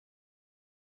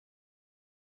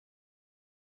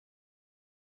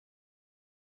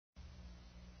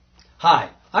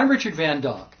Hi, I'm Richard Van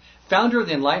Donk, founder of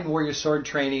the Enlightened Warrior Sword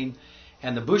Training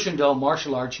and the Bushido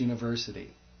Martial Arts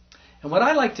University. And what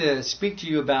I'd like to speak to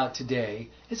you about today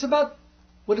is about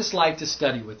what it's like to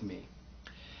study with me.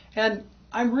 And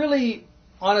I'm really,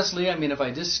 honestly, if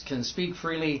I just can speak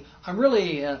freely, I'm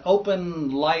really an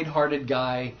open, light-hearted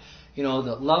guy,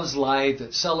 that loves life,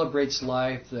 that celebrates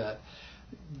life, that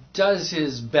does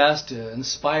his best to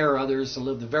inspire others to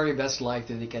live the very best life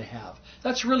that they can have.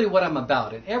 That's really what I'm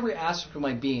about. In every aspect of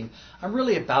my being, I'm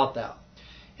really about that.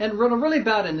 And what I'm really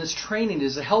about in this training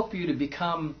is to help you to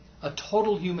become a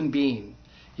total human being,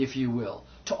 if you will.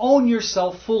 To own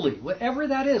yourself fully, whatever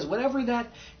that is, whatever that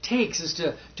takes, is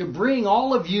to bring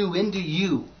all of you into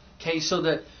you, okay, so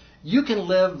that you can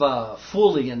live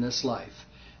fully in this life.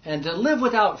 And to live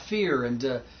without fear and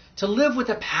to live with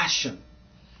a passion.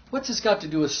 What's this got to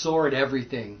do with sword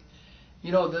everything?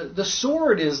 The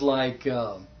sword is like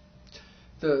the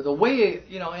way,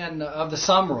 and of the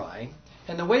samurai.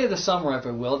 And the way of the samurai, if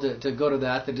I will, to go to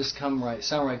that,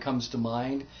 samurai comes to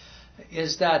mind,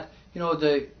 is that,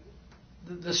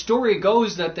 the story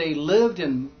goes that they lived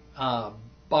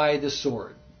by the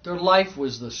sword. Their life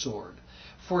was the sword.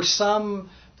 For some,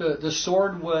 the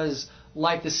sword was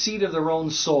like the seat of their own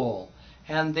soul.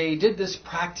 And they did this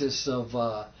practice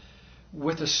of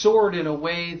with a sword in a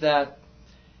way that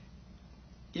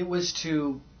it was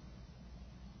to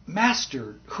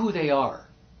master who they are,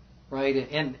 right?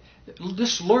 And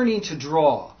just learning to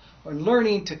draw or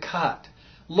learning to cut,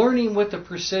 learning with the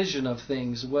precision of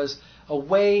things was a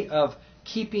way of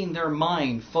keeping their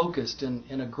mind focused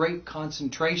in a great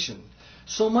concentration.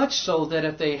 So much so that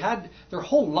if they had, their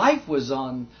whole life was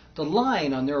on the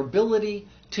line on their ability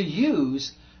to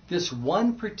use this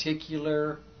one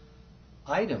particular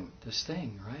item, this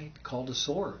thing, right, called a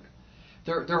sword.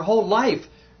 Their whole life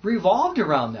revolved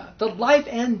around that, the life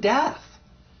and death.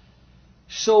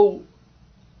 So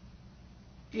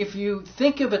if you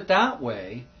think of it that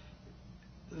way,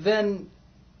 then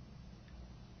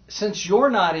since you're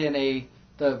not in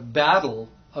the battle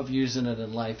of using it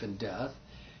in life and death,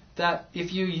 that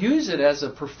if you use it as a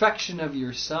perfection of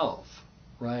yourself,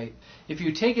 right, if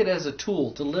you take it as a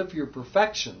tool to live your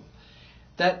perfection,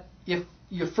 that if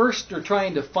you first are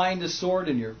trying to find a sword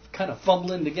and you're kind of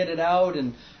fumbling to get it out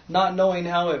and not knowing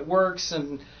how it works,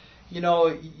 and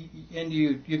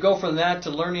you go from that to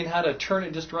learning how to turn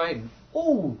it just right, and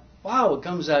oh wow, it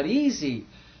comes out easy.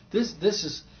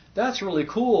 That's really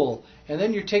cool. And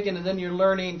then you're taking, and then you're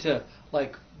learning to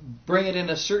like bring it in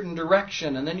a certain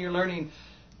direction, and then you're learning,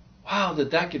 wow,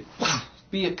 that could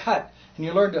be a cut, and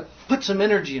you learn to put some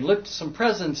energy and lift some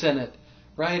presence in it,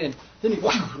 right? And then you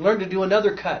learn to do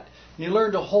another cut. And you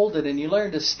learn to hold it, and you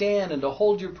learn to stand and to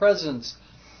hold your presence.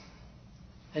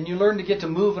 And you learn to get to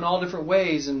move in all different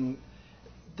ways. And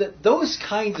those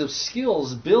kinds of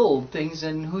skills build things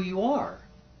in who you are.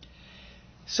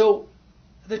 So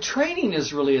the training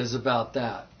is about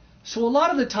that. So a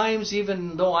lot of the times,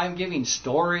 even though I'm giving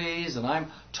stories and I'm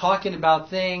talking about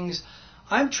things,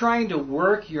 I'm trying to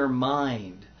work your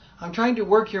mind. I'm trying to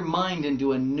work your mind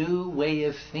into a new way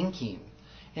of thinking,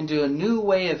 into a new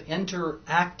way of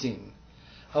interacting,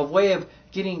 a way of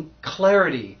getting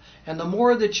clarity. And the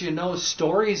more that you know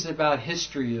stories about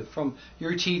history from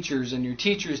your teachers and your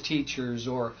teachers' teachers,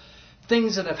 or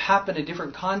things that have happened in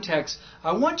different contexts,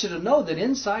 I want you to know that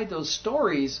inside those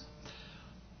stories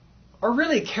are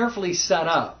really carefully set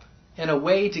up in a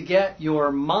way to get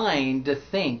your mind to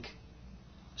think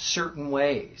certain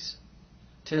ways.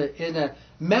 In a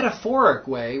metaphoric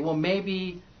way, well,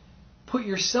 maybe put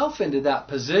yourself into that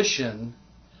position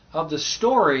of the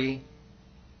story,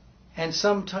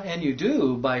 and you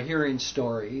do by hearing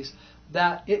stories,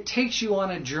 that it takes you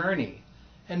on a journey.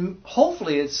 And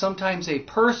hopefully it's sometimes a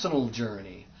personal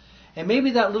journey. And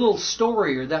maybe that little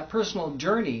story or that personal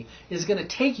journey is going to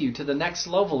take you to the next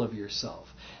level of yourself.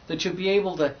 That you'll be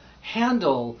able to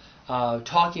handle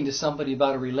talking to somebody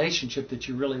about a relationship that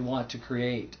you really want to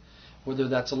create. Whether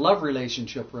that's a love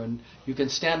relationship, or you can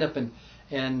stand up and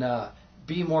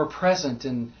be more present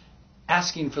and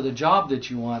asking for the job that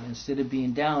you want instead of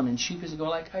being down and sheepish and go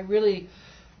like, I really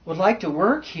would like to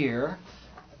work here,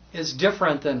 is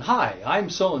different than, hi, I'm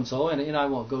so-and-so, and I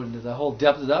won't go into the whole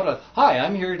depth of that. Hi,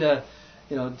 I'm here to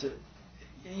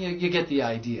you get the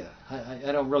idea.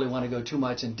 I don't really want to go too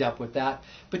much in depth with that,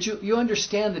 but you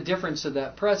understand the difference of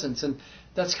that presence, and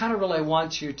that's kind of what I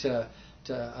want you to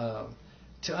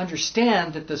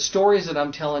understand, that the stories that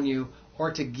I'm telling you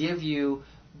are to give you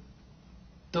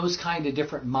those kind of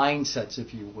different mindsets,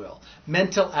 if you will,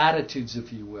 mental attitudes,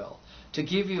 if you will, to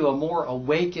give you a more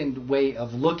awakened way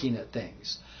of looking at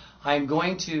things. I'm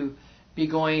going to be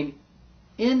going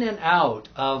in and out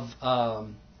of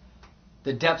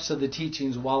the depths of the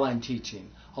teachings while I'm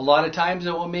teaching. A lot of times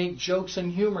I will make jokes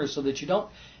and humor so that you don't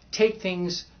take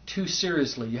things too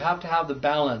seriously. You have to have the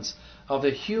balance of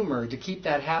the humor to keep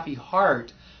that happy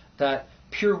heart, that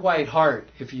pure white heart,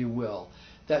 if you will,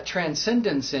 that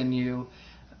transcendence in you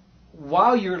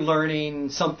while you're learning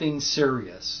something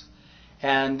serious.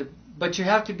 But you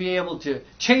have to be able to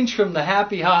change from the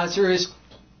happy, serious,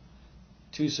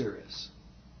 to serious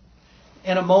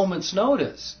in a moment's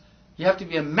notice. You have to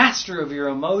be a master of your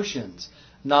emotions.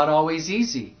 Not always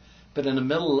easy, but in the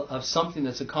middle of something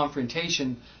that's a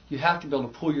confrontation, you have to be able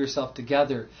to pull yourself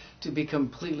together to be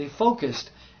completely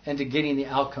focused and to getting the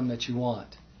outcome that you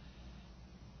want.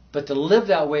 But to live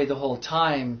that way the whole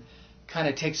time kind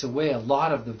of takes away a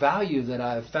lot of the value that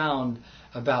I've found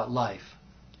about life.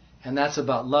 And that's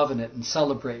about loving it and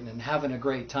celebrating and having a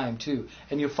great time too.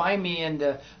 And you find me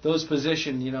in those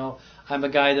positions, I'm a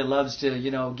guy that loves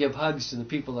to, give hugs to the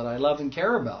people that I love and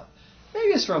care about. Maybe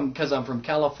it's because I'm from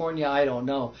California, I don't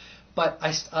know. But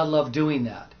I love doing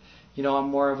that. I'm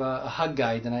more of a hug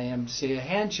guy than I am, say, a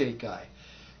handshake guy.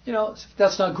 If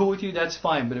that's not cool with you, that's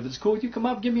fine. But if it's cool with you, come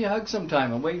up, give me a hug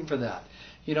sometime. I'm waiting for that.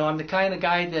 I'm the kind of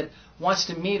guy that wants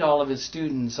to meet all of his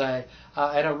students. I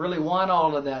don't really want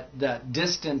all of that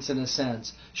distance in a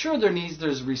sense. Sure,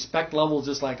 there's respect levels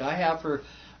just like I have for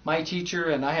my teacher,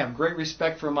 and I have great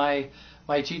respect for my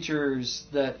teachers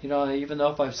that, even though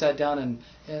if I've sat down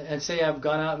and say I've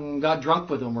gone out and got drunk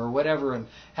with them or whatever and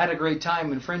had a great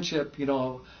time in friendship,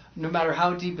 no matter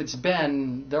how deep it's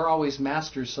been, they're always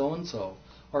master so-and-so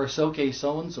or soke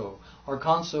so-and-so or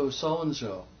conso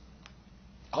so-and-so.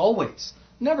 Always.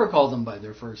 Never call them by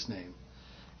their first name.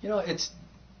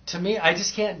 To me, I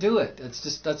just can't do it.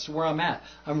 That's where I'm at.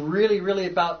 I'm really, really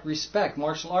about respect.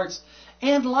 Martial arts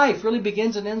and life really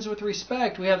begins and ends with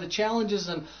respect. We have the challenges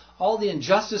and all the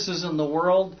injustices in the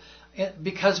world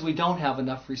because we don't have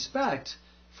enough respect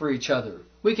for each other.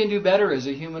 We can do better as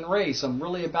a human race. I'm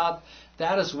really about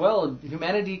that as well.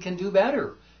 Humanity can do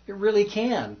better. It really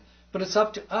can. But it's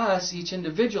up to us, each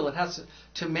individual. It has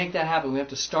to make that happen. We have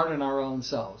to start in our own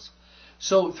selves.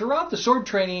 So throughout the sword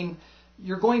training, in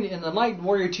the Enlightened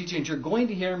Warrior teachings, you're going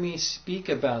to hear me speak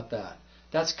about that.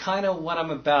 That's kind of what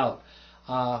I'm about.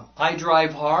 I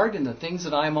drive hard in the things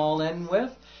that I'm all in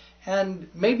with, and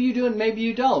maybe you do and maybe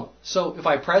you don't. So if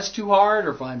I press too hard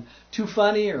or if I'm too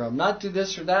funny or I'm not do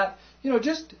this or that,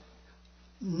 just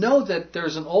know that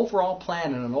there's an overall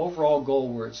plan and an overall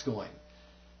goal where it's going.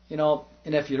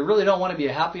 And if you really don't want to be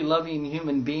a happy, loving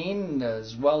human being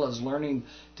as well as learning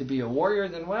to be a warrior,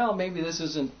 then, well, maybe this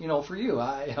isn't, for you.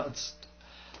 I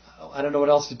don't know what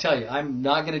else to tell you. I'm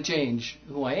not going to change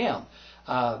who I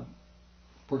am.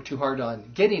 Work too hard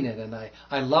on getting it, and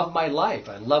I love my life.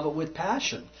 I love it with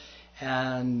passion.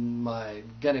 And I'm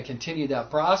going to continue that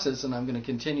process, and I'm going to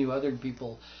continue other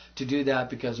people to do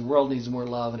that because the world needs more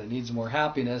love and it needs more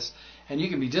happiness. And you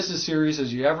can be just as serious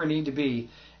as you ever need to be,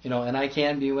 and I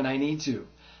can be when I need to.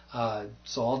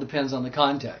 So all depends on the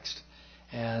context.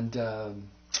 And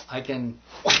I can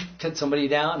cut somebody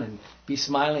down and be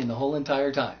smiling the whole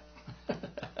entire time.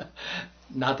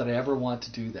 Not that I ever want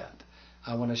to do that.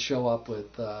 I want to show up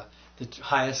with the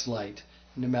highest light,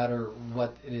 no matter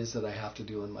what it is that I have to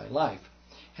do in my life.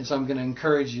 And so I'm going to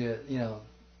encourage you,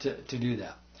 to do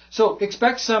that. So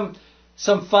expect some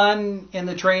fun in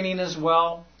the training as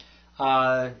well,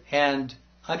 and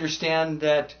understand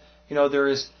that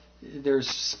there's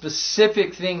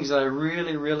specific things that I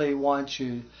really, really want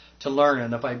you to learn.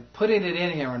 And if I'm putting it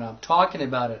in here and I'm talking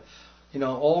about it,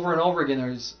 over and over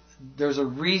again, there's a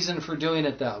reason for doing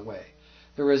it that way.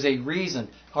 There is a reason.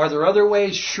 Are there other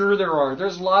ways? Sure there are.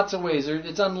 There's lots of ways.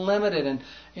 It's unlimited.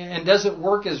 And does it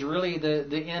work is really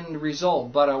the end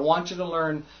result. But I want you to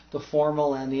learn the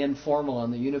formal and the informal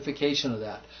and the unification of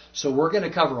that. So we're going to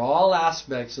cover all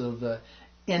aspects of the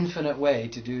infinite way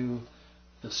to do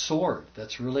the sword.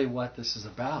 That's really what this is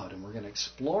about. And we're going to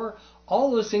explore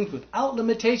all those things without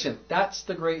limitation. That's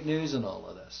the great news in all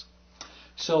of this.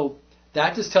 So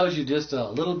that just tells you just a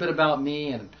little bit about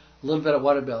me and a little bit of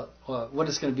what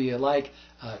it's going to be like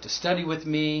to study with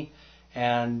me.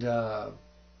 And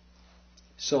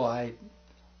so I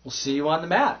will see you on the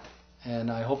mat.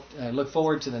 And I look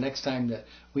forward to the next time that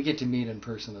we get to meet in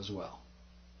person as well.